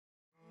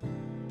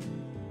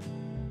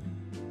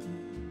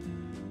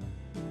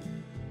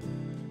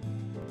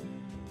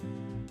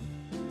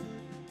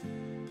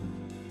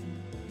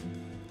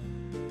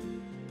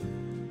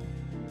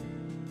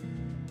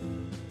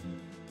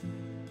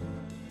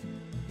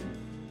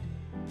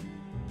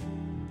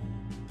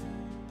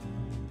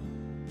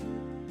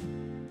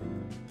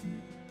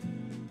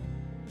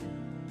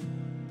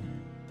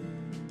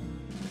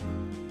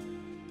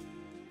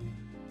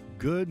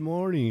Good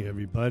morning,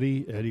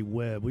 everybody. Eddie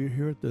Webb. We're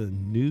here at the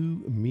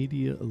New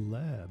Media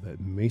Lab at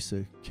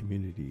Mesa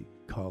Community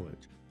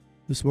College.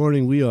 This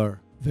morning, we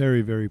are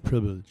very, very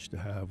privileged to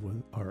have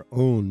with our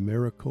own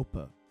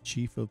Maricopa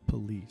Chief of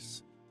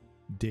Police,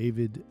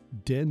 David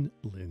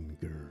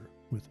Denlinger,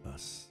 with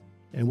us.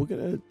 And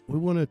we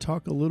want to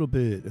talk a little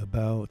bit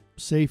about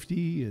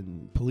safety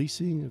and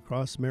policing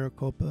across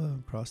Maricopa,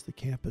 across the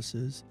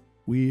campuses.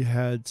 We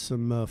had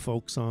some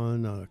folks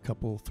on a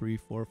couple, 3,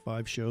 4,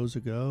 5 shows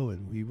ago,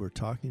 and we were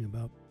talking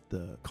about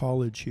the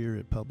college here.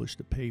 It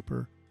published a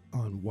paper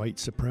on white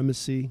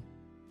supremacy,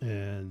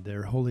 and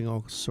they're holding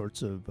all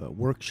sorts of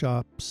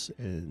workshops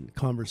and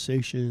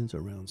conversations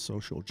around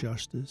social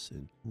justice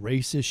and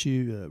race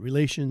issue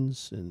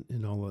relations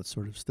and all that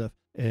sort of stuff.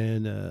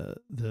 And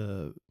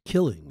the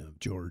killing of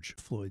George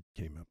Floyd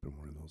came up in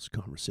one of those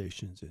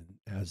conversations, and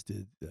as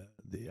did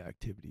the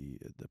activity,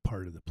 the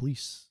part of the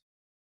police,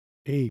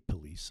 a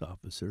police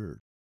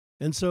officer.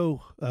 And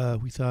so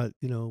we thought,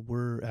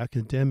 we're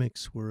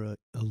academics, we're a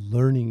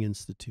learning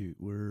institute,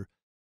 we're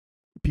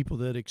people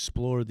that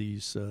explore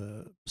these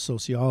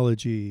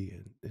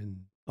sociology and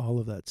all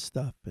of that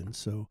stuff. And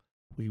so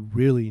we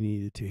really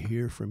needed to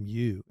hear from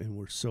you, and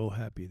we're so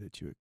happy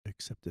that you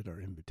accepted our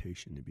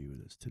invitation to be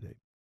with us today.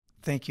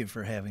 Thank you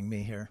for having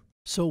me here.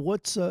 So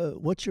what's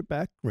your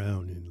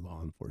background in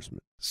law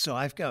enforcement? So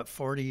I've got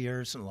 40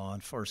 years in law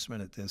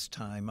enforcement at this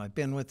time. I've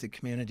been with the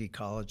Community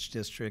College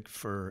District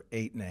for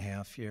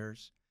 8.5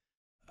 years.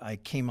 I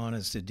came on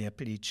as the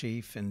deputy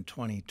chief in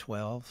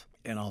 2012,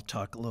 and I'll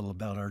talk a little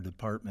about our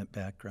department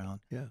background.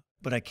 Yeah.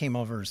 But I came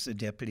over as the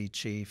deputy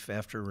chief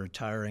after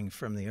retiring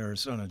from the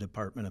Arizona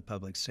Department of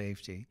Public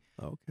Safety.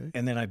 Okay.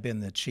 And then I've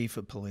been the chief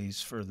of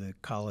police for the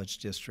college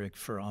district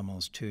for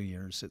almost 2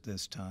 years at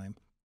this time.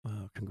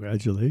 Wow,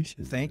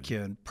 congratulations. Thank you.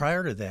 And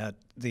prior to that,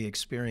 the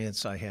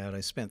experience I had,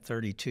 I spent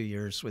 32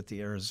 years with the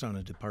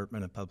Arizona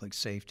Department of Public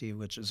Safety,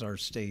 which is our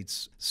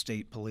state's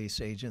state police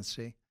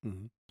agency.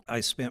 Mm-hmm. I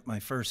spent my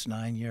first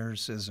 9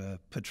 years as a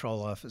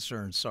patrol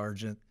officer and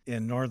sergeant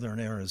in northern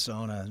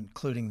Arizona,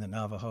 including the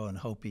Navajo and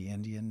Hopi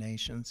Indian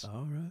nations.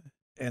 All right.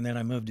 And then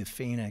I moved to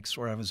Phoenix,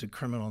 where I was a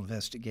criminal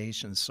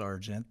investigation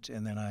sergeant,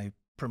 and then I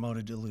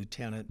promoted to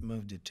lieutenant,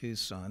 moved to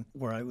Tucson,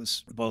 where I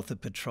was both a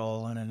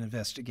patrol and an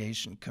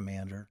investigation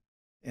commander.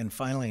 And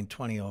finally, in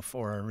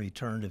 2004, I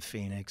returned to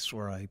Phoenix,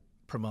 where I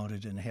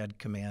promoted and had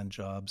command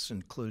jobs,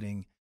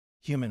 including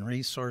human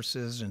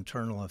resources,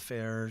 internal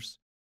affairs,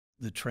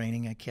 the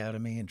training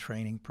academy and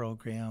training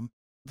program,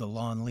 the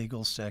law and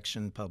legal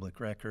section, public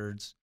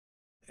records.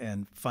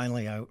 And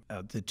finally,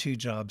 the 2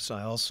 jobs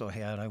I also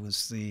had, I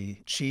was the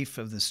chief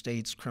of the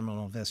state's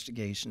criminal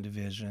investigation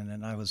division,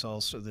 and I was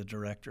also the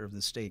director of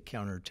the State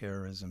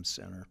Counterterrorism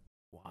Center.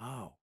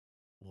 Wow.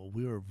 Well,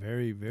 we were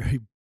very,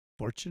 very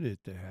fortunate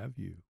to have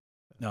you.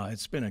 No,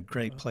 it's been a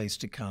great place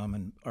to come,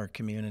 and our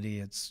community,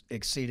 it's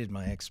exceeded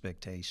my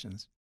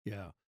expectations.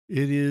 Yeah.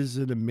 It is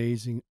an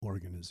amazing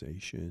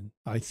organization.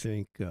 I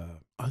think,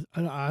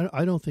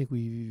 I don't think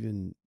we've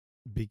even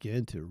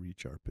begun to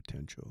reach our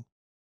potential,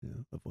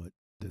 of what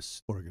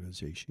this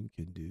organization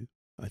can do.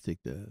 I think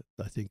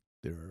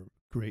there are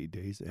great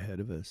days ahead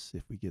of us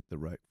if we get the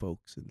right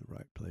folks in the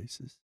right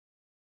places.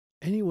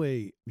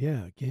 Anyway,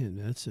 yeah, again,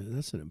 that's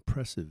an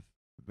impressive,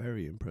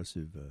 very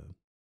impressive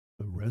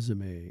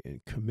resume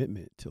and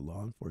commitment to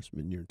law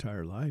enforcement in your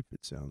entire life.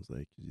 It sounds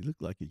like you look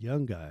like a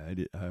young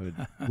guy.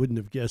 Wouldn't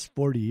have guessed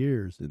 40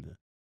 years. And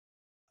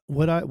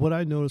what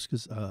I noticed,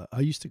 because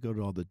I used to go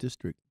to all the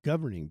district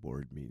governing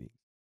board meetings.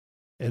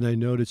 And I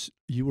noticed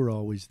you were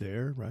always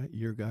there, right?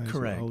 Your guys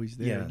Correct. were always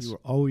there. Yes. You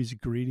were always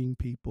greeting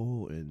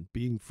people and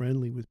being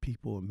friendly with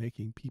people and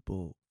making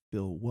people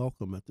feel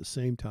welcome. At the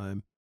same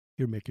time,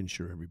 you're making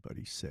sure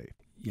everybody's safe.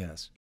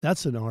 Yes.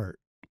 That's an art.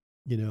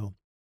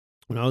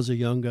 When I was a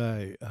young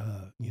guy,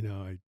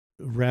 I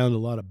around a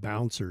lot of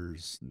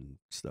bouncers and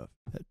stuff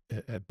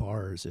at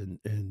bars, and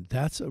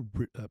that's a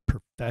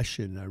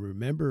profession. I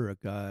remember a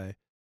guy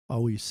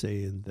always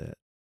saying that,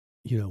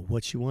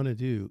 what you want to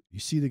do, you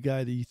see the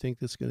guy that you think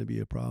that's going to be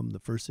a problem, the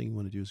first thing you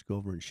want to do is go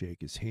over and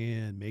shake his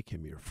hand, make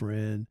him your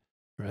friend,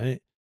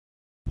 right?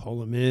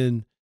 Pull him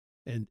in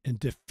and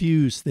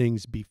diffuse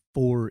things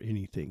before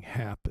anything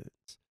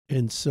happens.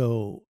 And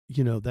so,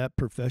 that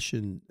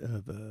profession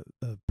of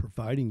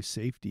providing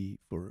safety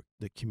for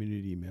the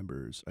community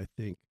members, I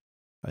think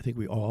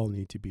we all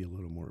need to be a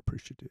little more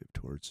appreciative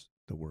towards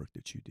the work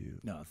that you do.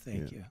 No,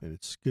 thank you. And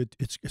it's good.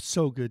 It's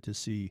so good to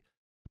see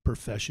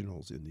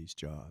professionals in these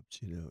jobs,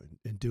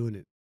 and doing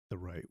it the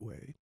right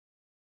way.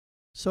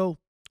 So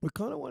we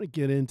kind of want to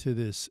get into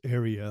this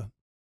area.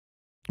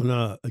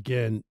 And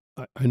again,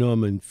 I know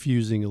I'm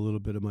infusing a little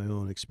bit of my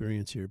own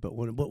experience here, but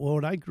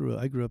when I grew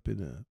up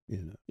in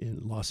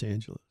Los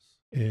Angeles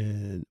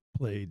and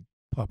played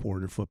Pop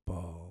Warner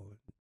football,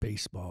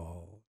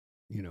 baseball,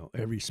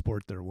 every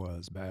sport there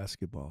was,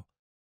 basketball.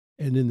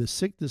 And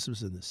this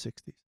was in the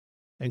 60s.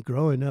 And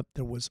growing up,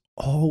 there was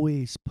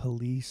always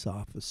police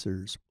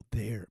officers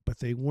there, but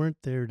they weren't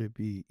there to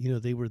be,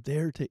 they were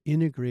there to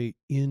integrate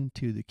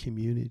into the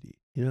community,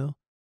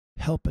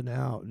 helping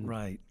out and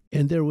Right.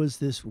 And there was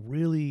this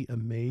really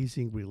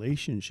amazing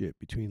relationship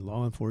between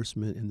law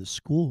enforcement and the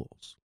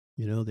schools.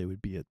 You know, they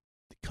would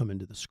come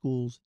into the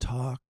schools,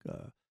 talk,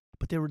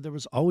 but there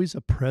was always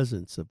a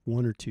presence of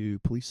one or two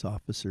police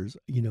officers,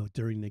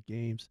 during the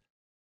games.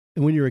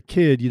 And when you're a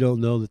kid, you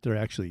don't know that they're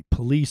actually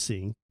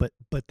policing, but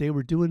they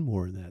were doing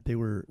more than that. They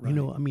were, Right.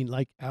 I mean,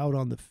 like out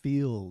on the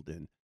field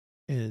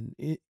and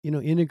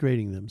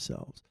integrating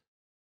themselves.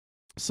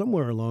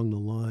 Somewhere along the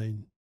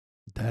line,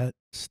 that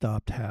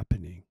stopped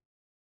happening.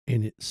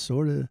 And it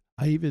sort of,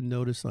 I even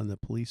notice on the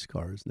police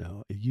cars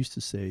now, it used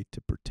to say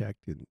to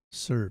protect and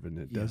serve, and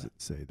it Yeah.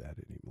 doesn't say that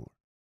anymore.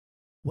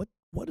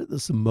 What are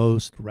the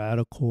most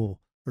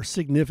radical or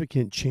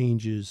significant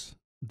changes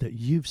that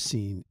you've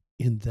seen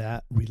in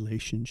that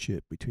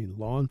relationship between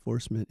law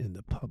enforcement and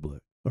the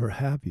public? Or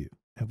have you?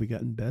 Have we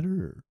gotten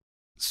better? Or?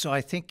 So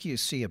I think you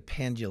see a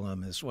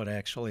pendulum is what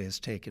actually has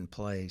taken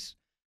place.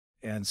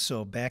 And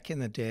so back in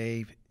the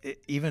day,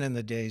 even in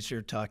the days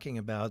you're talking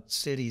about,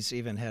 cities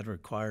even had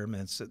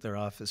requirements that their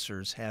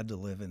officers had to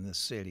live in the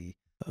city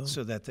Oh,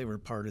 so that they were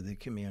part of the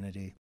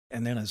community.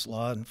 And then as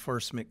law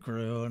enforcement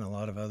grew and a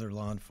lot of other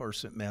law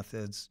enforcement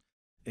methods,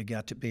 it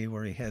got to be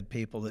where you had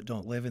people that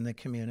don't live in the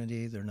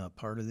community, they're not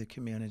part of the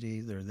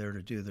community, they're there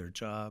to do their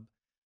job,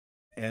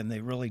 and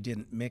they really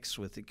didn't mix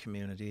with the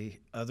community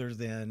other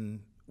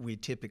than we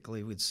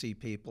typically would see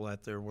people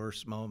at their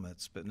worst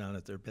moments, but not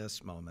at their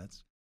best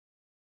moments.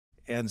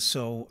 And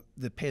so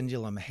the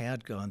pendulum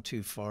had gone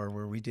too far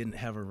where we didn't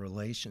have a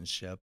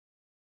relationship.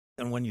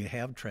 And when you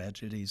have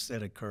tragedies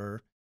that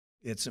occur,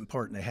 it's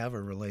important to have a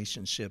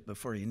relationship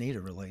before you need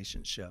a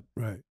relationship.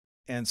 right.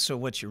 And so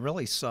what you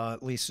really saw,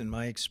 at least in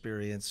my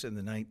experience in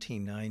the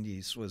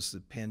 1990s, was the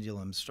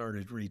pendulum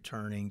started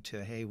returning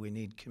to, hey, we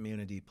need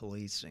community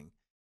policing.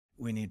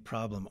 We need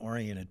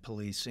problem-oriented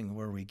policing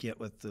where we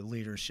get with the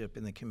leadership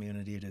in the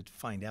community to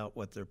find out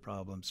what their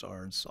problems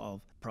are and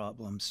solve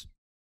problems.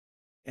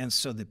 And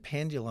so the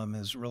pendulum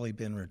has really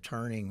been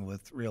returning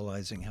with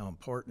realizing how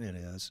important it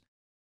is.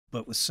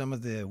 But with some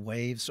of the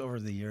waves over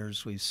the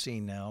years we've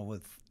seen now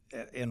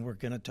and we're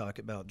going to talk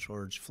about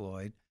George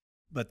Floyd,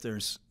 but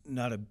there's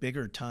not a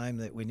bigger time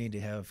that we need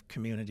to have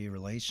community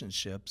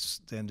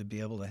relationships than to be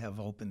able to have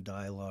open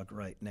dialogue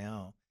right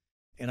now.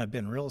 And I've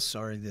been real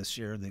sorry this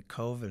year that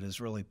COVID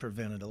has really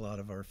prevented a lot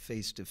of our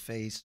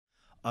face-to-face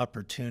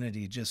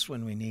opportunity just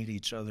when we need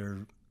each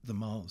other the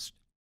most.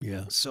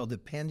 Yeah. So the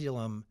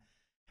pendulum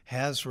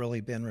has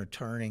really been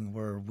returning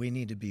where we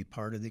need to be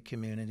part of the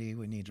community.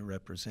 We need to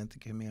represent the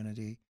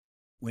community.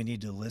 We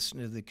need to listen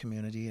to the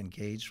community,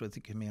 engage with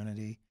the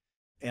community.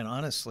 And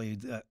honestly,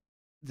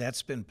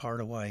 that's been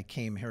part of why I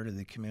came here to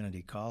the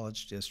community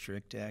college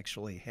district, to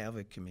actually have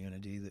a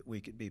community that we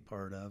could be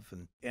part of.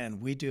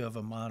 And we do have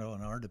a motto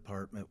in our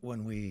department.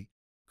 When we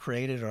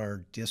created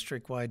our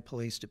district-wide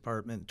police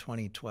department in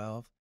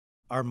 2012,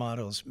 our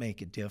mottos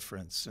make a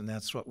difference, and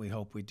that's what we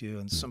hope we do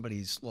in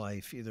somebody's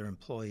life, either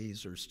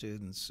employees or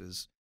students,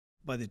 is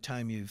by the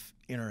time you've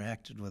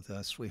interacted with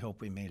us, we hope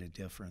we made a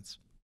difference.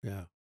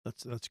 Yeah.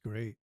 That's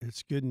great.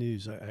 It's good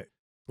news. I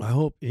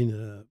hope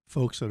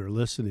folks that are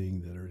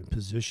listening that are in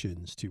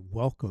positions to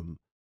welcome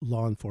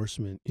law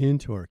enforcement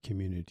into our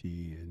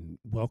community and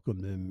welcome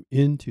them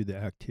into the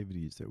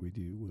activities that we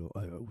do.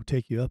 We'll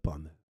take you up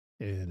on that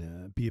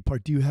and be a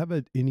part. Do you have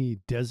any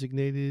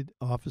designated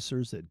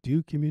officers that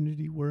do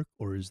community work,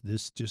 or is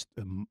this just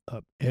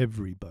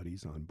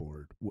everybody's on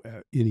board?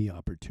 Any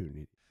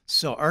opportunity?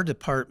 So our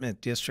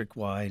department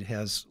district-wide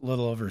has a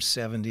little over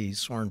 70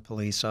 sworn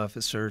police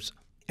officers,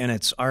 and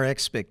it's our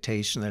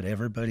expectation that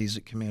everybody's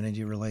a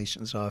community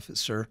relations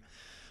officer.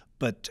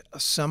 But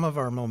some of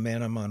our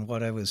momentum on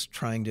what I was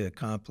trying to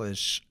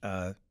accomplish,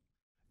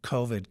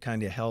 COVID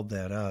kind of held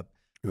that up.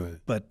 Right.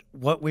 But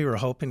what we were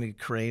hoping to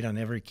create on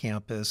every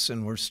campus,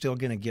 and we're still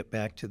going to get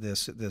back to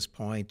this at this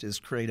point, is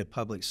create a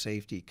public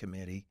safety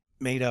committee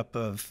made up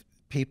of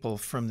people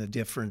from the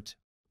different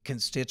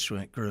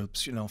constituent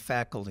groups,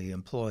 faculty,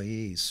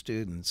 employees,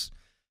 students.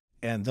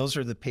 And those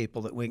are the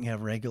people that we can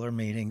have regular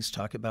meetings,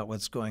 talk about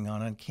what's going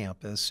on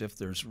campus. If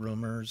there's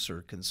rumors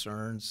or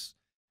concerns,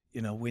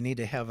 we need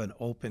to have an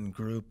open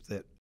group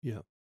that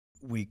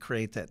we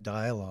create that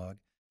dialogue.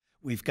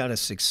 We've got a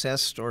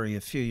success story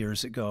a few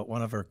years ago at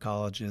one of our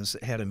colleges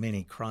that had a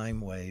mini crime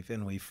wave,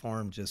 and we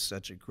formed just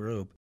such a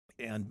group.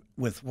 And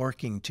with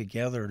working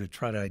together to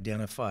try to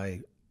identify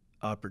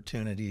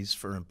opportunities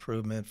for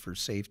improvement, for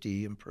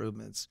safety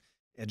improvements,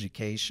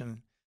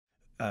 education,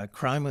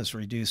 crime was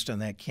reduced on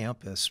that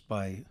campus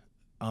by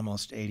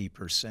almost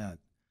 80%.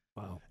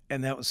 Wow.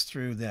 And that was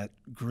through that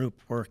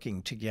group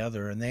working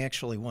together. And they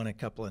actually won a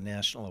couple of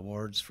national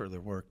awards for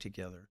their work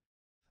together.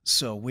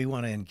 So we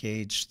want to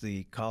engage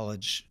the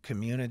college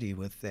community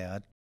with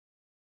that,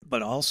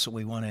 but also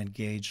we want to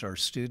engage our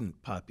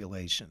student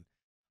population.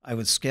 I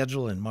was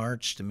scheduled in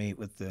March to meet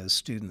with the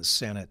Student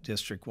Senate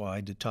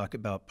district-wide to talk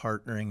about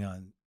partnering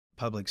on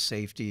public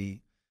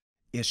safety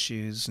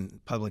issues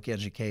and public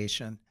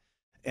education.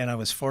 And I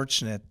was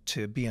fortunate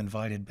to be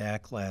invited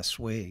back last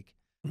week.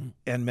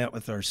 and met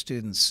with our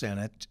student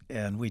senate.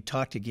 And we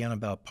talked again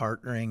about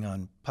partnering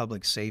on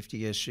public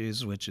safety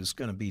issues, which is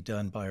going to be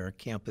done by our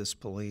campus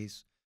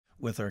police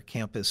with our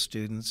campus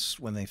students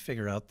when they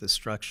figure out the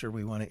structure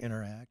we want to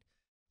interact.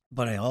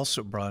 But I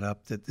also brought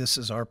up that this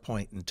is our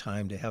point in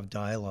time to have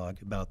dialogue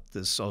about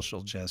the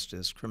social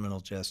justice, criminal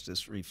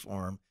justice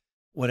reform,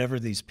 whatever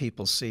these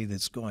people see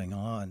that's going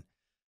on.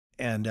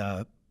 And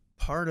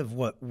part of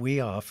what we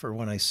offer,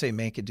 when I say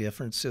make a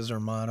difference, is our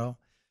motto.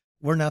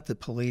 We're not the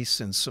police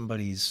in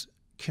somebody's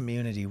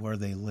community where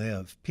they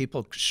live.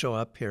 People show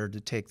up here to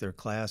take their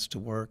class to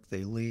work,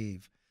 they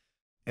leave,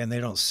 and they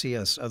don't see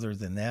us other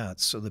than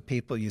that. So the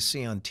people you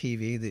see on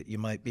TV that you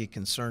might be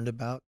concerned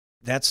about,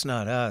 that's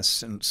not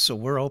us. And so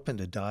we're open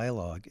to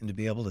dialogue and to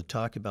be able to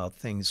talk about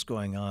things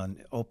going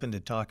on, open to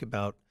talk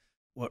about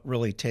what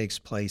really takes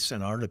place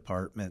in our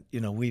department.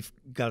 You know, we've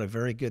got a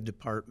very good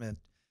department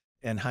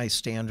and high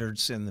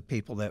standards in the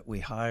people that we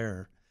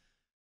hire.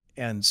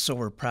 And so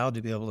we're proud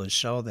to be able to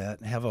show that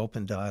and have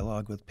open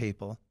dialogue with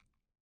people.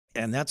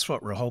 And that's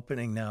what we're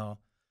hoping now,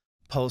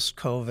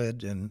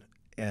 post-COVID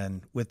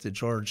and with the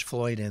George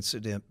Floyd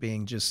incident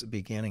being just the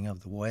beginning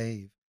of the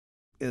wave,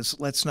 is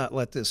let's not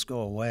let this go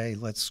away.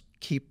 Let's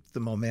keep the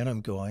momentum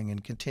going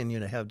and continue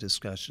to have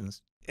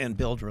discussions and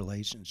build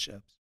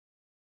relationships.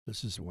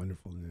 This is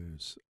wonderful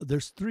news.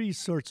 There's three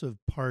sorts of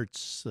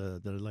parts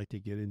that I'd like to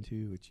get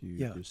into, which you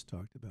just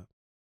talked about.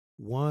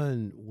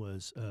 One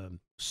was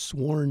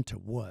sworn to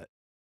what?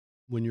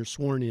 When you're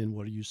sworn in,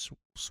 what are you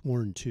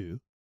sworn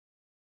to?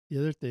 The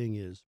other thing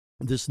is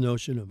this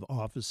notion of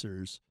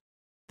officers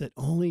that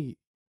only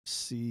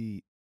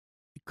see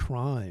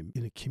crime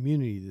in a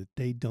community that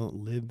they don't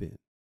live in.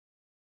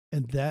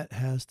 And that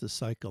has to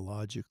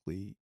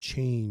psychologically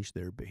change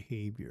their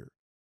behavior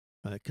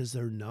because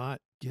they're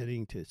not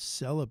getting to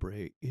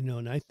celebrate, you know,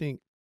 and I think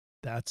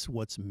that's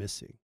what's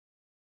missing.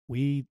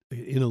 We,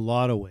 in a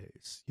lot of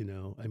ways, you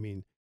know, I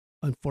mean,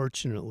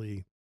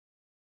 unfortunately,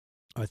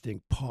 I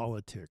think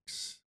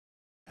politics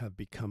have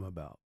become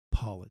about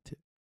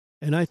politics.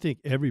 And I think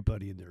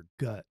everybody in their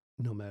gut,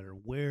 no matter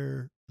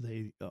where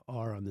they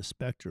are on the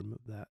spectrum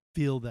of that,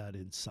 feel that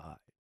inside,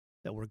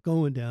 that we're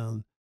going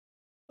down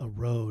a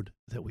road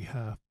that we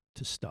have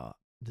to stop.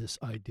 This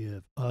idea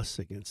of us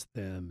against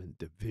them and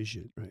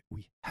division, right?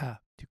 We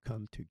have to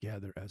come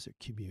together as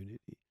a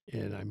community.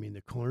 And I mean,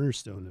 the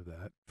cornerstone of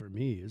that for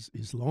me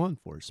is law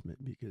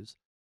enforcement, because,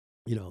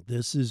 you know,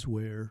 this is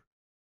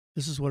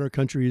what our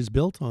country is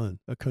built on,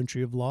 a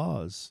country of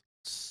laws,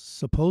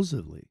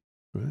 supposedly,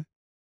 right?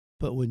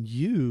 But when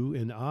you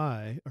and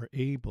I are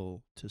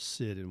able to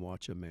sit and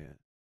watch a man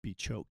be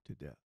choked to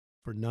death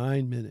for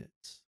 9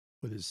 minutes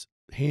with his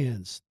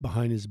hands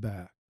behind his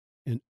back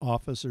and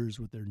officers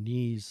with their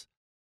knees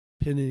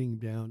pinning him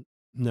down.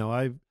 Now,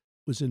 I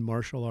was in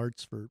martial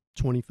arts for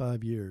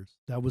 25 years.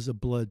 That was a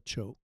blood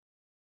choke.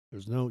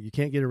 You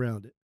can't get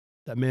around it.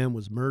 That man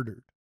was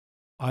murdered.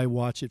 I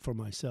watch it for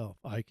myself.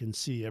 I can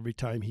see every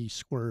time he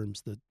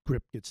squirms, the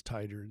grip gets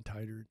tighter and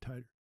tighter and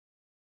tighter.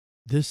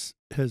 This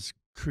has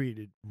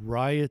created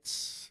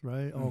riots,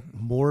 right?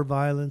 More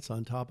violence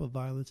on top of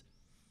violence.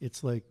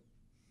 It's like,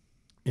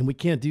 and we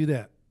can't do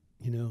that.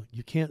 You know,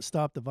 you can't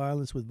stop the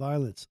violence with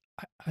violence.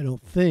 I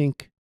don't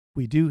think.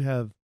 We do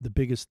have the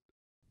biggest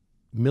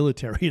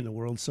military in the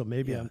world, so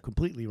maybe I'm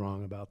completely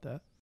wrong about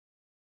that.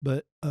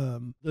 But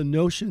the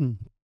notion,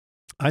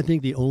 I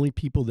think the only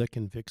people that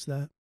can fix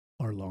that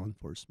are law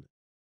enforcement.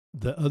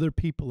 The other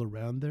people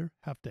around there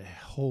have to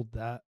hold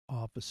that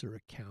officer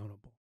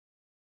accountable.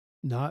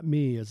 Not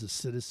me as a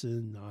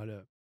citizen, not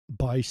a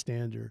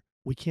bystander.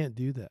 We can't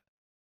do that.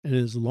 And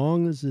as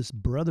long as this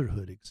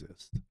brotherhood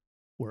exists,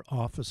 where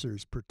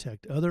officers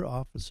protect other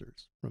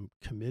officers from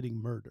committing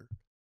murder,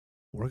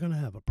 we're going to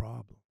have a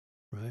problem,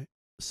 right?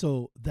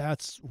 So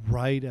that's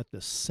right at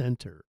the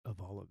center of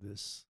all of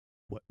this,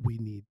 what we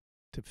need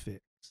to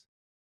fix.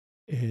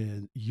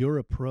 And your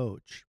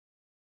approach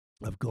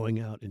of going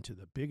out into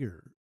the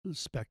bigger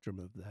spectrum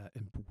of that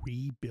and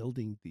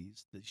rebuilding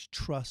these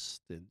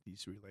trust and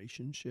these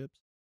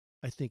relationships,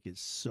 I think is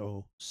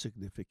so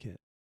significant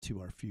to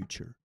our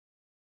future.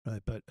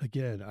 Right? But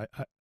again,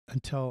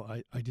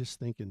 I just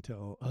think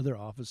until other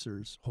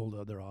officers hold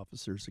other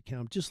officers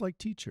accountable, just like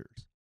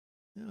teachers.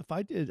 You know, if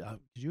I did,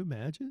 could you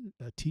imagine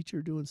a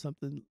teacher doing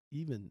something,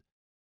 even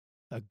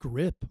a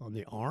grip on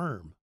the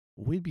arm?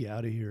 We'd be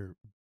out of here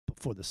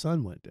before the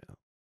sun went down,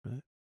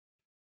 right?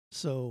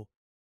 So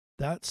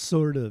that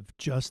sort of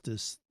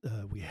justice,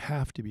 we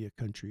have to be a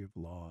country of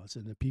laws,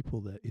 and the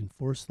people that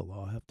enforce the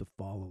law have to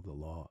follow the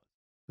law.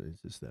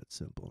 It's just that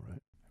simple,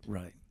 right?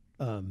 Right.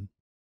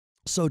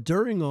 So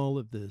during all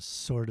of this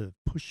sort of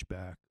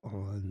pushback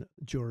on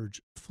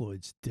George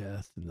Floyd's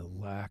death and the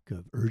lack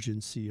of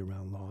urgency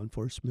around law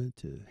enforcement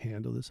to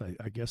handle this,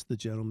 I guess the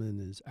gentleman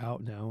is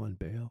out now on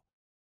bail.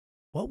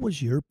 What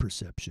was your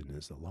perception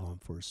as a law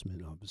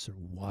enforcement officer?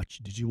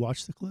 Did you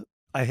watch the clip?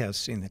 I have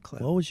seen the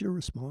clip. What was your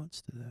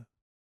response to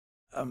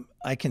that?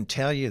 I can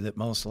tell you that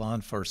most law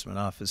enforcement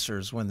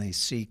officers, when they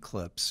see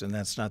clips, and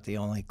that's not the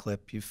only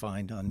clip you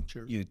find on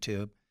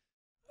YouTube,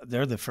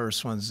 they're the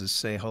first ones to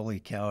say, "Holy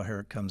cow, here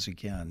it comes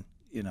again."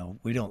 You know,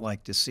 we don't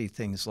like to see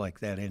things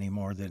like that any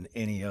more than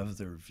any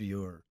other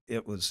viewer.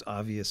 It was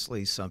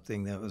obviously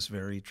something that was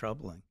very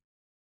troubling.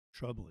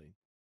 Troubling.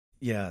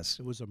 Yes,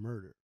 It was a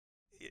murder.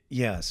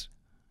 yes.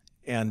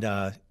 And,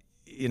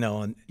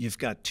 and you've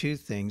got two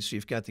things.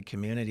 You've got the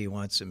community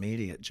wants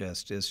immediate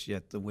justice,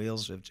 yet the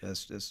wheels of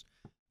justice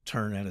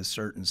turn at a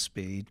certain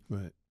speed.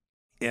 Right.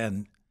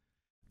 And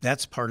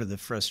that's part of the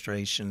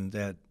frustration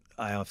that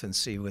I often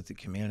see with the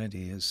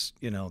community is,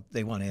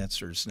 they want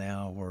answers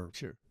now, or,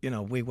 Sure.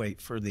 we wait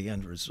for the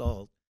end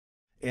result.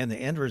 And the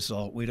end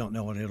result, we don't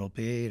know what it'll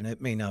be, and it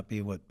may not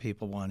be what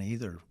people want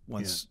either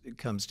once it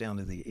comes down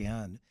to the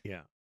end.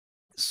 Yeah.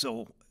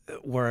 So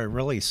where I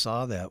really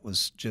saw that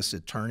was just a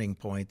turning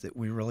point that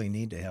we really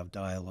need to have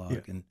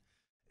dialogue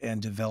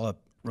and develop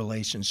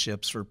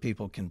relationships where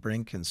people can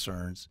bring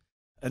concerns.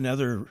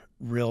 Another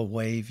real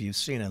wave you've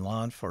seen in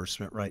law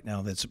enforcement right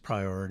now that's a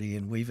priority,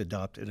 and we've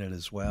adopted it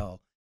as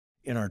well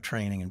in our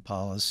training and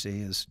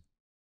policy, is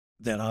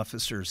that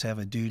officers have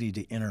a duty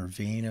to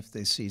intervene if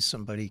they see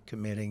somebody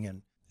committing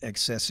an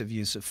excessive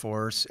use of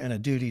force, and a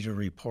duty to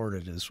report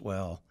it as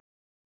well.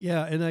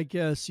 Yeah, and I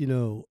guess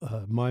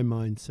my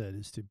mindset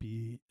is to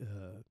be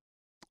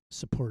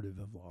supportive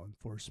of law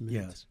enforcement.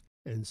 Yes.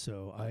 And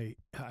so I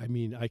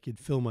mean, I could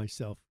feel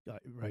myself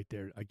right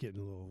there. I get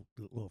a little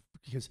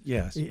because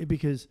Yes.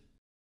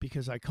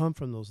 because I come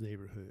from those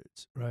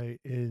neighborhoods, right?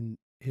 And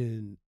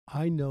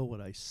I know what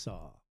I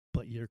saw.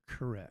 But you're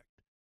correct.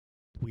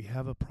 We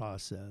have a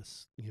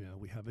process.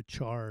 We have a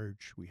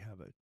charge. We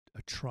have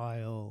a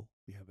trial.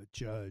 We have a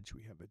judge.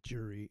 We have a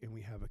jury, and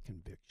we have a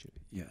conviction.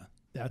 Yeah.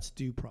 That's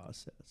due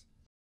process.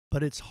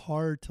 But it's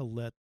hard to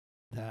let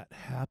that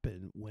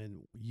happen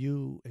when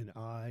you and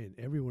I and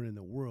everyone in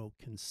the world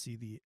can see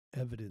the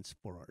evidence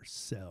for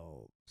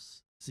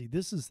ourselves. See,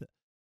 this is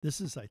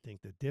I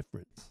think the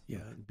difference. Yeah.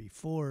 Right?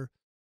 Before,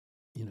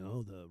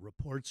 the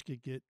reports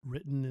could get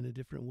written in a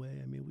different way.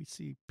 I mean, we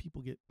see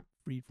people get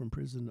freed from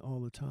prison all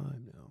the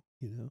time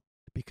now,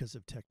 because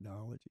of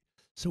technology.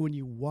 So when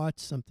you watch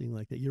something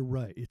like that, you're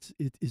right.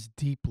 It is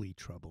deeply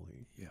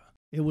troubling. Yeah.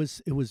 It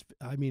was,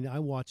 I mean, I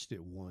watched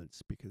it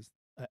once because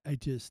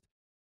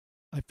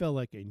I felt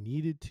like I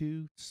needed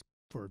to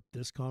for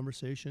this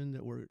conversation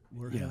that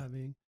we're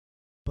having.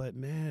 But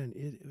man,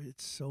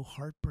 it's so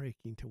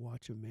heartbreaking to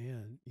watch a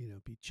man,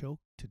 be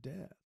choked to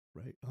death,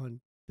 right,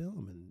 on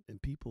film,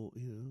 and people,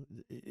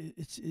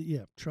 it's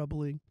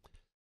troubling.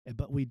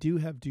 But we do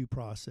have due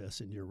process,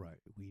 and you're right.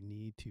 We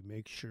need to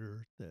make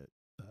sure that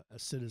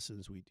as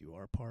citizens we do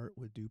our part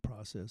with due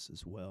process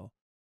as well,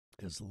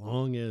 as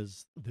long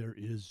as there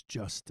is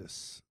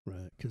justice,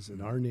 right? Because in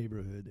our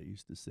neighborhood, they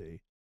used to say,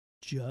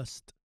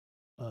 "Just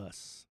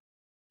us,"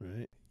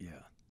 right?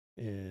 Yeah.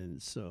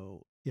 And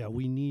so,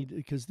 we need,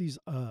 because these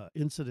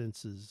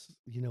incidences,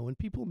 when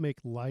people make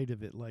light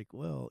of it, like,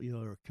 well,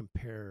 or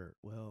compare,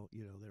 well,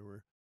 there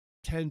were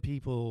 10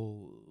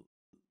 people,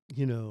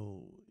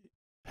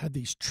 had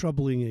these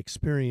troubling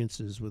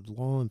experiences with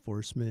law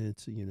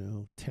enforcement,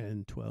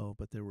 10, 12,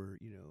 but there were,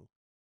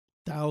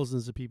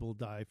 thousands of people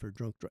die for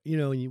drunk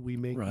and we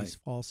make these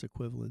false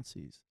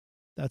equivalencies.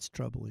 That's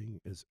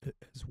troubling as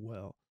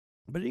well.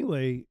 But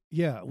anyway,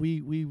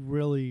 we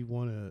really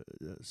want to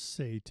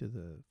say to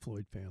the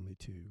Floyd family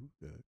too,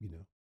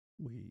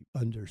 we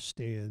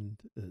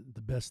understand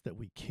the best that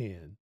we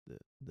can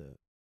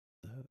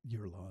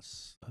your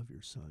loss of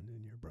your son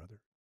and your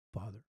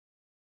father.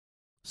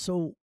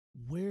 So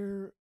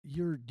where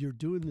you're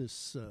doing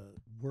this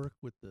work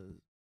with the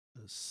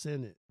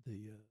Senate,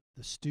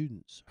 the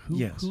students,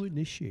 who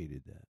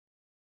initiated that?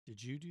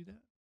 Did you do that?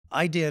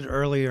 I did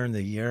earlier in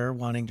the year,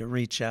 wanting to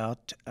reach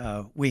out.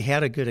 We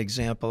had a good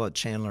example at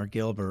Chandler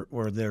Gilbert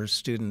where their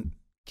student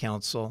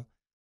council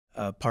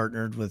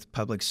partnered with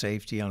public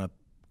safety on a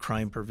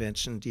crime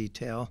prevention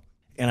detail.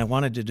 And I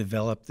wanted to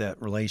develop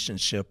that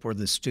relationship where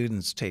the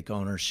students take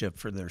ownership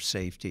for their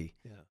safety.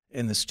 Yeah.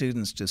 And the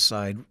students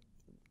decide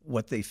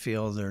what they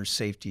feel their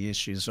safety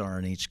issues are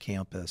on each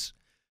campus.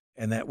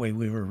 And that way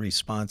we were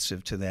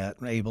responsive to that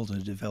and able to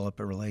develop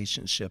a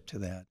relationship to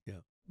that. Yeah.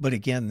 But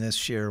again,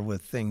 this year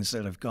with things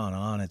that have gone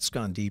on, it's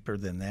gone deeper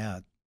than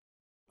that.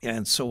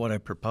 And so what I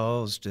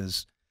proposed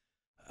is,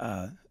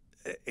 and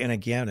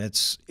again,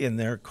 it's in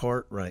their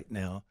court right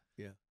now,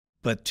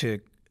 but to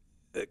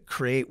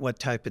create what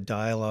type of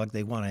dialogue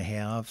they want to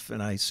have.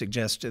 And I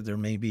suggested there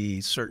may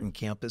be certain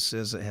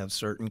campuses that have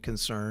certain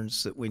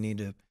concerns that we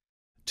need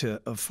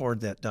to afford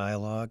that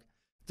dialogue.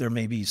 There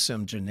may be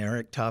some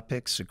generic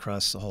topics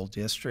across the whole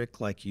district,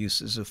 like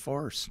uses of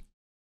force,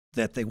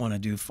 that they want to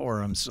do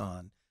forums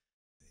on.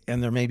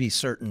 And there may be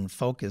certain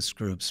focus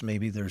groups.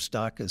 Maybe there's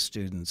DACA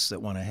students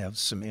that want to have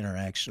some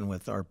interaction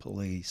with our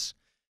police.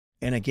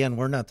 And again,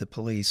 we're not the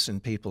police in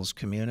people's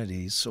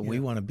communities, so we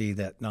want to be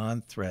that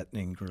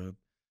non-threatening group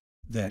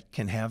that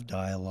can have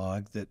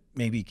dialogue that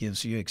maybe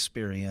gives you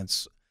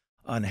experience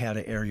on how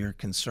to air your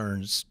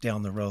concerns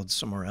down the road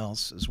somewhere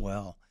else as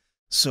well.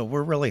 So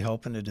we're really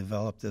hoping to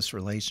develop this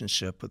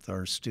relationship with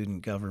our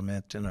student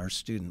government and our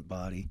student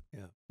body.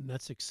 Yeah, and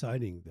that's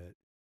exciting that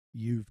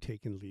you've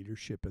taken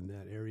leadership in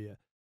that area.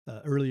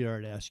 Earlier,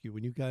 I'd asked you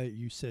when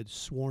you said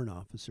sworn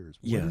officers.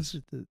 What is Yes.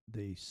 it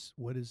that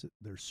what is it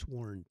they're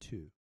sworn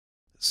to?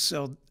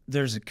 So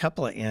there's a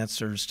couple of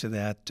answers to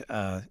that.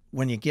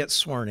 When you get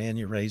sworn in,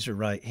 you raise your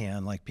right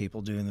hand like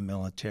people do in the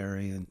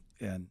military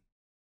and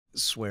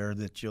swear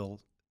that you'll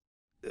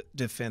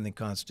defend the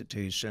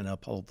Constitution,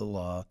 uphold the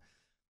law.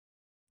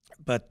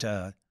 But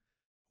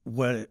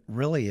what it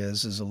really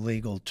is a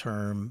legal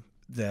term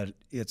that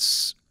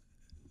it's,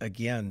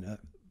 again, a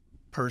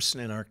person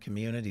in our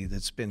community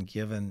that's been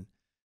given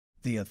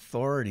the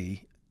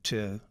authority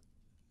to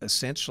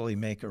essentially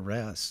make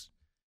arrests.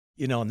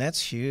 And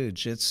that's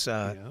huge. It's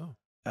Yeah.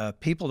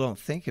 people don't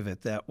think of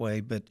it that way,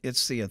 but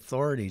it's the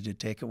authority to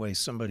take away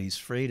somebody's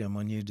freedom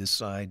when you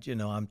decide,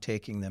 I'm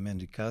taking them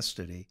into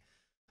custody.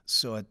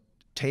 So it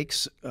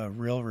takes a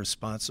real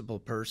responsible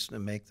person to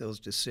make those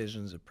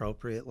decisions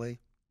appropriately.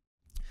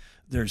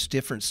 There's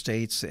different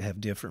states that have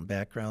different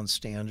background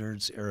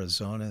standards.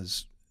 Arizona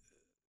is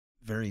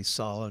very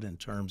solid in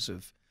terms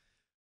of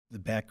the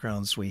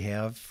backgrounds we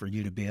have for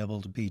you to be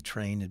able to be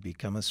trained and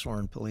become a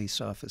sworn police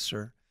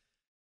officer.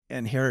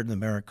 And here in the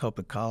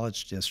Maricopa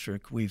College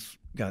District, we've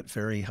got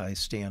very high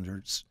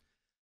standards.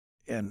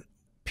 And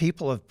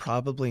people have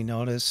probably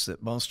noticed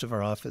that most of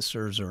our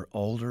officers are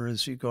older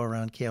as you go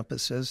around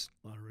campuses.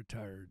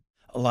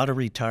 A lot of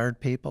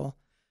retired people.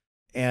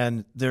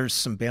 And there's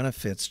some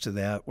benefits to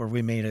that where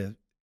we made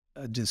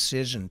a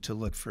decision to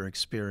look for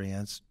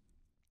experience.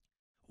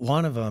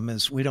 One of them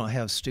is we don't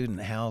have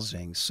student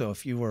housing. So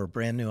if you were a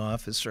brand new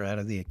officer out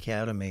of the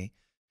academy,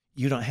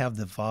 you don't have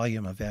the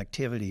volume of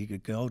activity you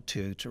could go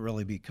to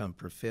really become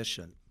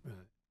proficient. Right.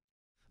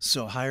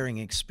 So hiring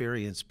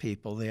experienced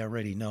people, they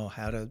already know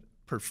how to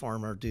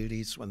perform our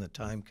duties when the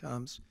time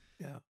comes.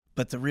 Yeah.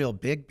 But the real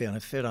big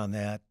benefit on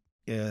that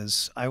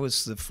is I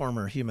was the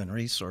former human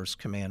resource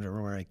commander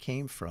where I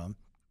came from.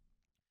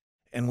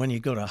 And when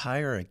you go to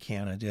hire a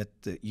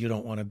candidate that you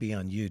don't want to be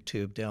on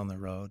YouTube down the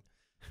road,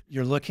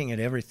 you're looking at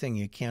everything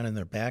you can in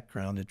their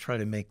background to try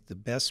to make the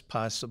best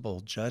possible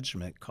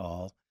judgment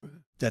call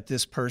that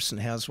this person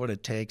has what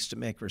it takes to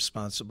make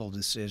responsible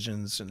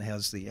decisions and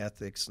has the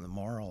ethics and the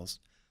morals.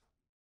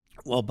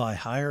 Well, by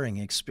hiring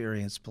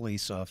experienced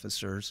police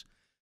officers,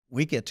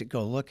 we get to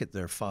go look at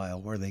their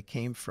file, where they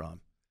came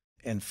from,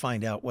 and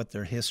find out what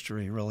their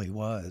history really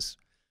was.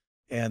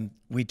 And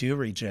we do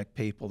reject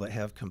people that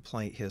have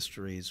complaint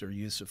histories or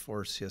use of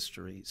force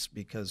histories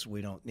because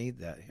we don't need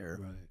that here.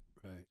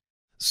 Right.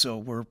 So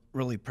we're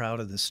really proud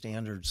of the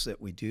standards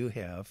that we do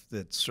have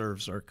that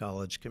serves our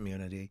college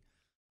community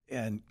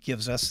and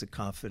gives us the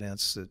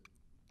confidence that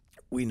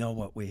we know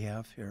what we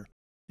have here.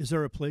 Is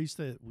there a place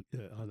that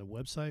on the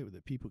website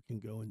that people can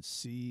go and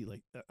see?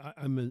 Like,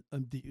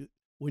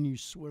 when you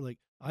swear, like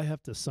I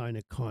have to sign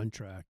a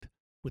contract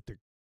with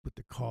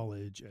the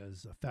college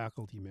as a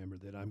faculty member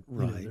that I'm.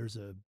 Right. There's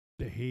a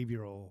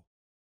behavioral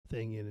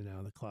thing in and out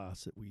of the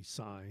class that we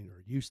sign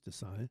or used to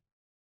sign.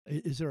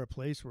 Is there a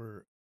place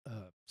where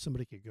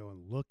somebody could go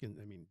and look? And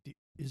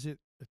is it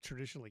a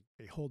tradition like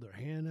they hold their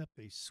hand up,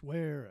 they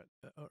swear,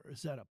 or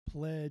is that a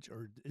pledge,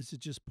 or is it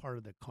just part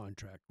of the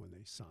contract when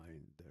they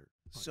sign their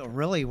contract? So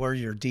really where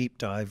your deep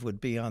dive would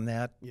be on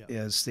that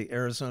is the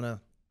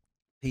Arizona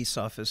Peace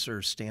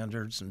Officer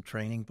Standards and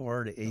Training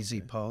Board, AZ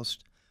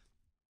Post.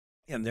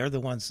 And they're the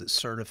ones that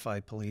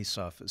certify police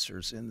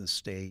officers in the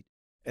state.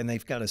 And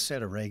they've got a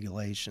set of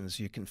regulations.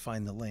 You can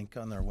find the link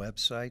on their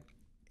website.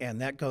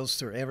 And that goes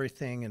through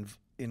everything,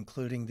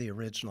 including the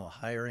original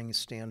hiring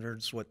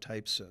standards, what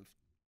types of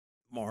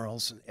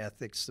morals and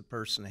ethics the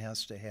person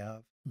has to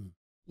have,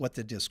 what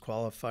the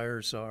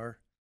disqualifiers are.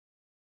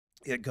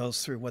 It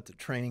goes through what the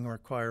training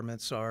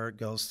requirements are. It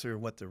goes through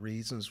what the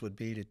reasons would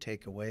be to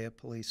take away a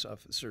police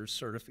officer's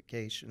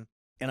certification.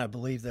 And I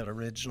believe that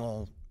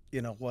original,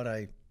 what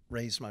I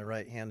raised my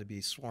right hand to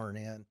be sworn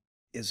in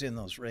is in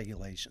those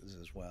regulations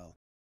as well.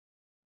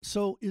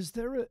 So is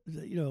there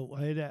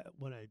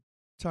when I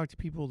talked to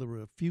people, there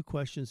were a few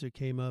questions that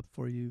came up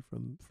for you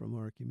from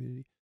our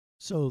community.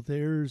 So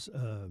there's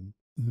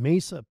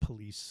Mesa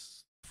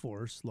Police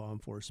Force, law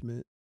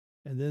enforcement,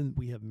 and then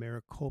we have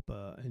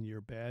Maricopa, and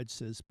your badge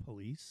says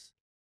police.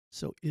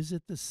 So is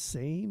it the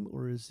same,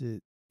 or is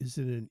it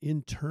an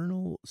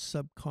internal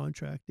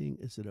subcontracting?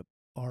 Is it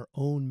our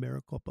own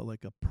Maricopa,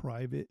 like a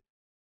private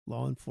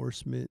law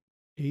enforcement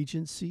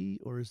agency,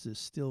 or is this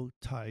still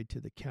tied to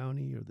the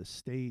county or the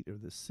state or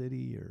the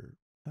city, or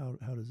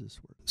how does this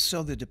work?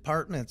 So the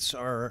departments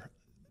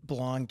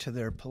belong to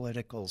their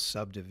political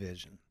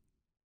subdivision.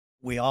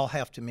 We all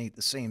have to meet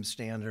the same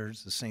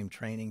standards, the same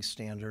training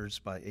standards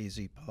by AZ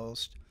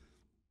Post.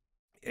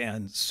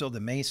 And so the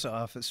Mesa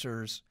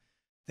officers,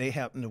 they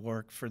happen to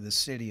work for the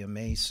city of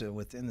Mesa,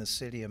 within the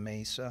city of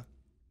Mesa.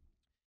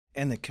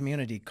 And the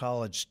community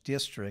college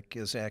district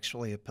is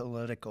actually a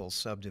political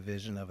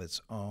subdivision of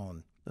its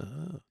own.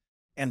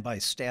 And by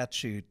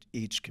statute,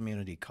 each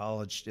community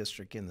college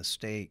district in the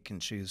state can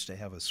choose to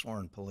have a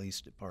sworn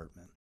police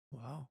department.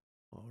 Wow.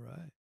 All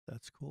right.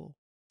 That's cool.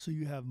 So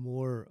you have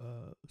more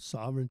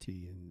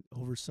sovereignty and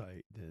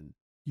oversight than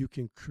you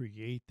can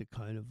create the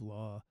kind of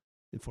law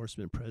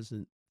enforcement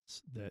presence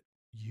that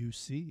you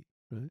see,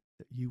 right?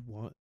 That you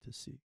want to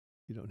see.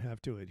 You don't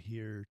have to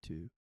adhere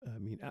to, I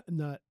mean,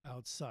 not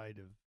outside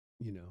of,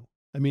 you know,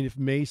 I mean, if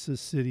Mesa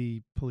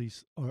City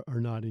Police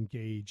are not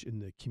engaged in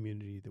the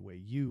community the way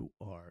you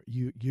are,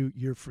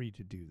 you're free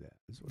to do that.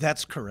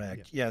 That's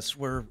correct. Yeah. Yes,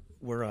 we're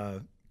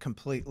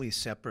completely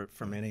separate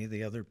from any of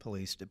the other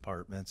police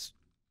departments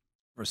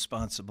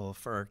responsible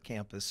for our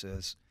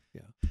campuses.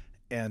 Yeah.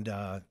 And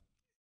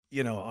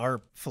you know,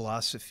 our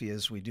philosophy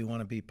is we do want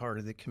to be part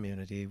of the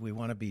community. We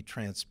want to be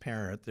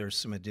transparent. There's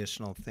some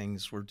additional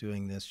things we're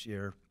doing this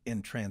year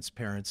in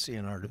transparency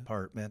in our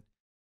department.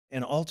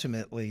 And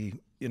ultimately,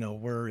 you know,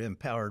 we're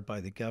empowered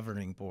by the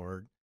governing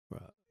board.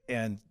 Right.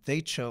 And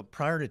they chose,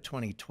 prior to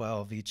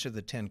 2012, each of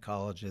the 10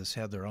 colleges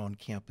had their own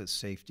campus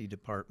safety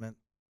department,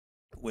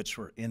 which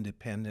were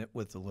independent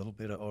with a little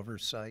bit of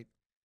oversight.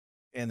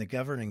 And the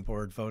governing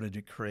board voted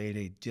to create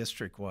a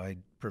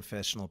district-wide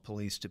professional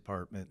police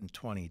department in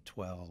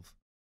 2012.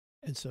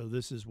 And so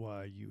this is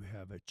why you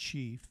have a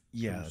chief,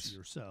 yes,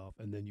 yourself,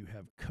 and then you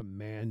have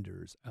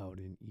commanders out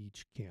in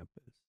each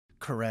campus.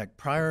 Correct.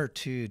 Prior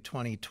to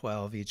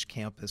 2012, each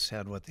campus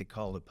had what they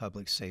called a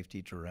public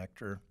safety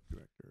director.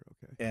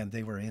 Okay. And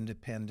they were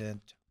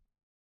independent.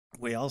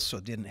 We also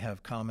didn't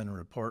have common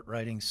report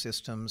writing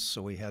systems,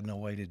 so we had no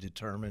way to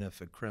determine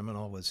if a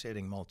criminal was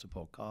hitting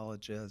multiple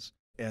colleges.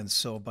 And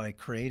so by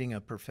creating a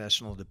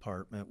professional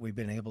department, we've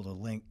been able to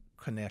link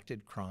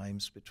connected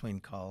crimes between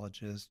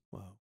colleges.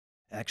 Wow.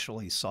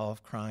 Actually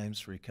solve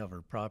crimes,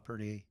 recover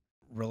property,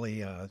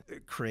 really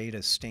create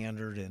a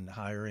standard in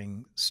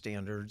hiring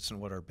standards and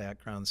what our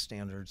background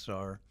standards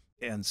are.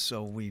 And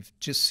so we've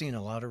just seen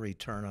a lot of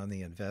return on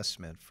the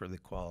investment for the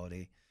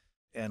quality.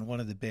 And one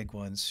of the big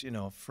ones, you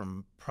know,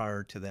 from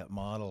prior to that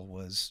model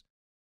was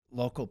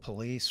local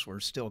police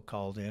were still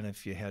called in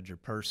if you had your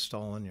purse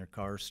stolen, your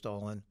car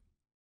stolen.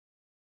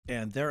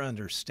 And they're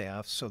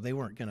understaffed, so they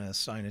weren't going to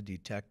assign a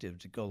detective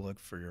to go look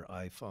for your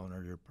iPhone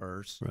or your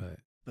purse. Right.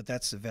 But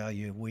that's the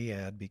value we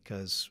add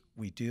because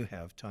we do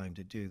have time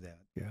to do that.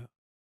 Yeah.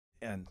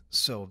 And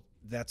so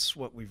that's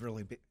what we've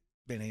really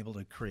been able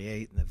to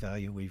create and the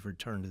value we've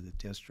returned to the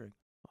district.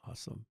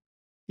 Awesome.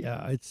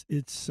 Yeah,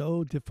 it's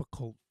so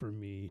difficult for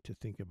me to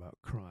think about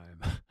crime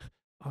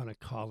on a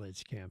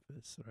college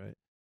campus, right?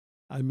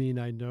 I mean,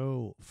 I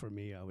know for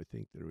me, I would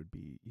think there would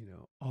be, you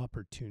know,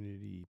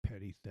 opportunity,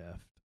 petty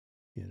theft,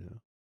 you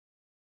know,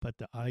 but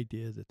the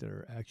idea that there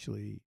are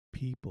actually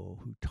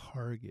people who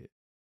target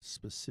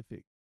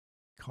specific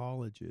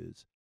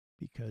colleges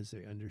because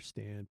they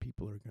understand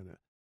people are going to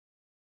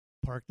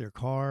park their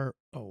car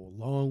a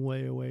long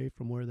way away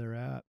from where they're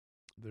at.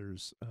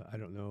 There's, I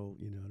don't know,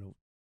 you know, I don't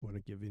want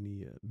to give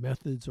any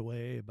methods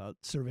away about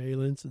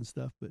surveillance and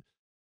stuff, but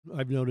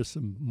I've noticed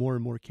some more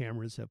and more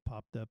cameras have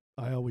popped up.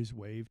 I always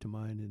wave to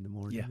mine in the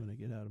morning when I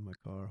get out of my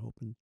car,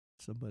 hoping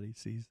somebody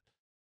sees.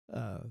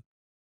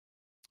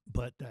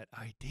 But that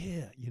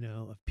idea, you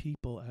know, of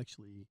people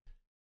actually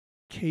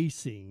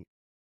casing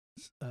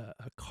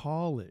a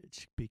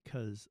college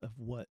because of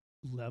what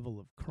level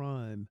of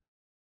crime,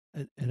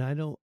 and I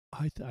don't,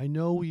 I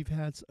know we've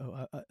had.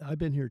 I've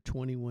been here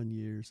 21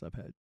 years. I've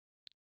had,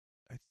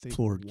 I think,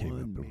 Ford came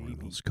up in one of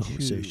those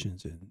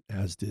conversations, and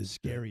as did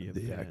scary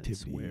the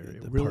activity,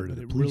 where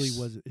it really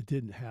wasn't. It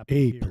didn't happen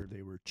here.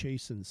 They were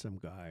chasing some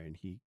guy, and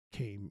he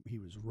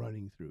was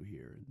running through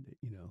here, and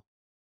you know.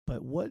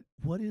 But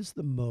what is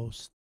the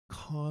most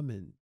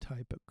common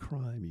type of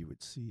crime you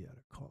would see at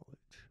a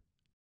college?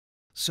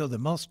 So the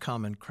most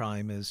common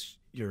crime is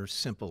your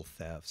simple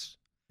thefts.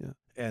 Yeah.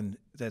 And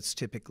that's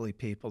typically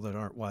people that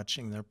aren't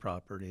watching their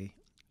property.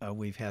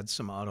 We've had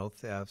some auto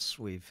thefts.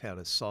 We've had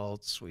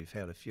assaults. We've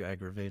had a few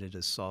aggravated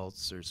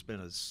assaults. There's been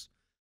a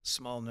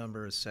small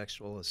number of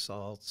sexual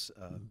assaults,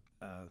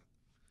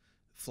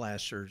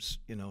 flashers,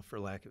 you know, for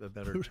lack of a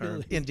better term,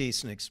 Really?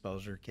 indecent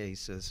exposure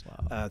cases.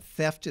 Wow.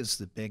 Theft is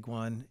the big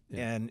one,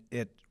 and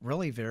it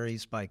really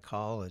varies by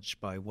college,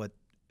 by what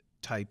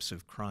types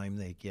of crime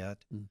they get.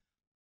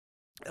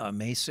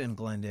 Mesa and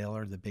Glendale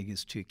are the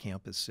biggest two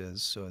campuses,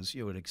 so as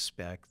you would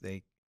expect,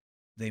 they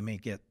may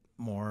get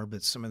more,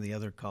 but some of the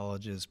other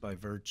colleges, by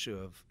virtue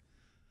of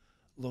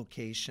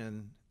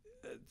location,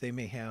 they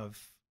may have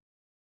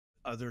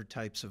other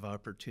types of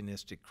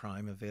opportunistic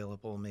crime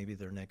available. Maybe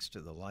they're next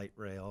to the light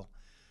rail.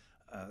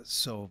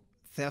 So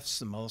theft's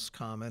the most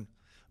common,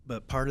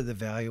 but part of the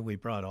value we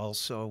brought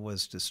also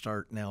was to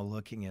start now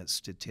looking at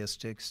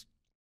statistics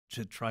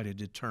to try to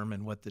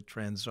determine what the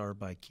trends are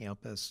by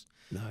campus.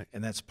 Nice.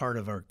 And that's part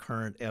of our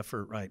current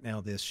effort right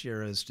now this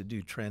year is to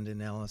do trend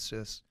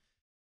analysis.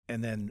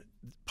 And then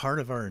part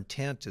of our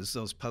intent is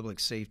those public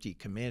safety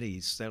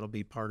committees, that'll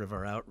be part of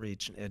our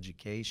outreach and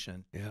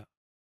education. Yeah.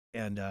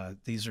 And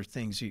these are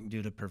things you can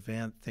do to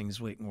prevent, things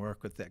we can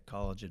work with that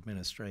college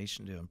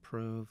administration to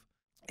improve.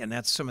 And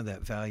that's some of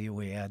that value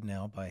we add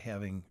now by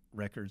having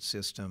record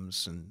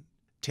systems and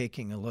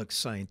taking a look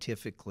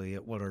scientifically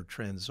at what our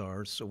trends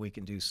are so we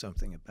can do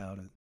something about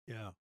it.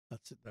 Yeah.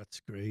 That's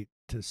great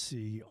to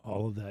see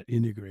all of that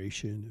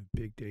integration of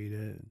big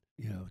data and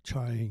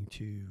trying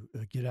to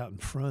get out in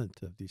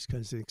front of these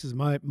kinds of things.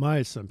 Because my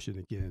assumption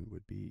again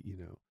would be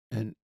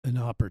an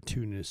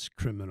opportunist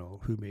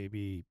criminal who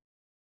maybe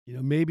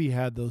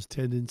had those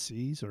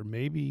tendencies, or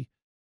maybe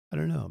I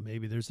don't know,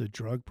 maybe there's a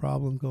drug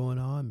problem going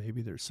on,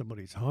 maybe there's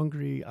somebody's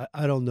hungry.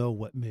 I don't know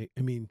what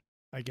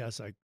I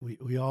guess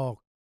we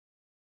all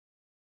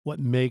what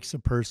makes a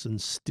person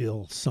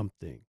steal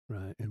something,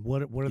 right? And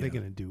what are they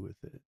going to do with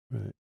it,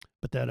 right?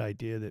 But that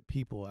idea that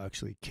people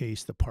actually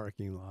case the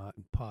parking lot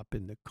and pop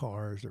into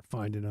cars or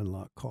find an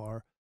unlocked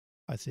car,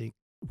 I think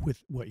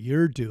with what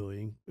you're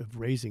doing of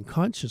raising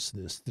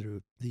consciousness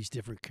through these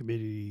different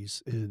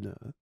committees and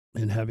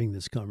having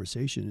this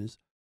conversation is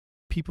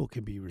people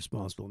can be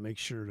responsible. Make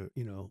sure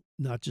to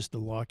not just to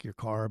lock your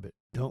car, but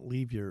don't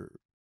leave your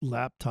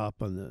laptop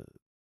on the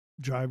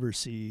driver's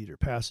seat or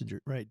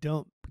passenger, right?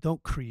 Don't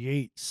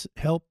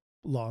help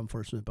law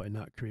enforcement by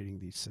not creating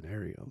these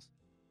scenarios.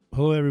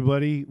 Hello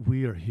everybody,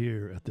 we are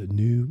here at the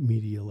New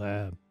Media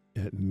Lab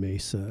at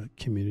Mesa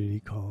Community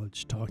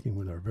College talking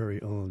with our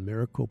very own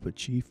Maricopa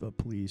Chief of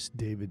Police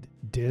David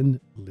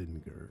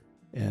Denlinger,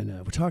 and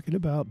we're talking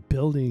about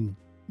building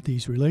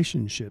these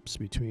relationships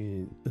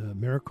between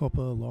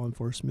Maricopa law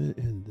enforcement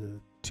and the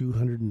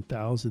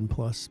 200,000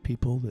 plus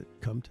people that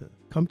come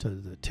to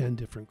the 10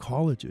 different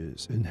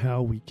colleges, and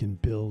how we can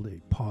build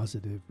a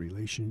positive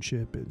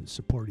relationship and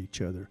support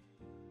each other.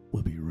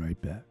 We'll be right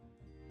back.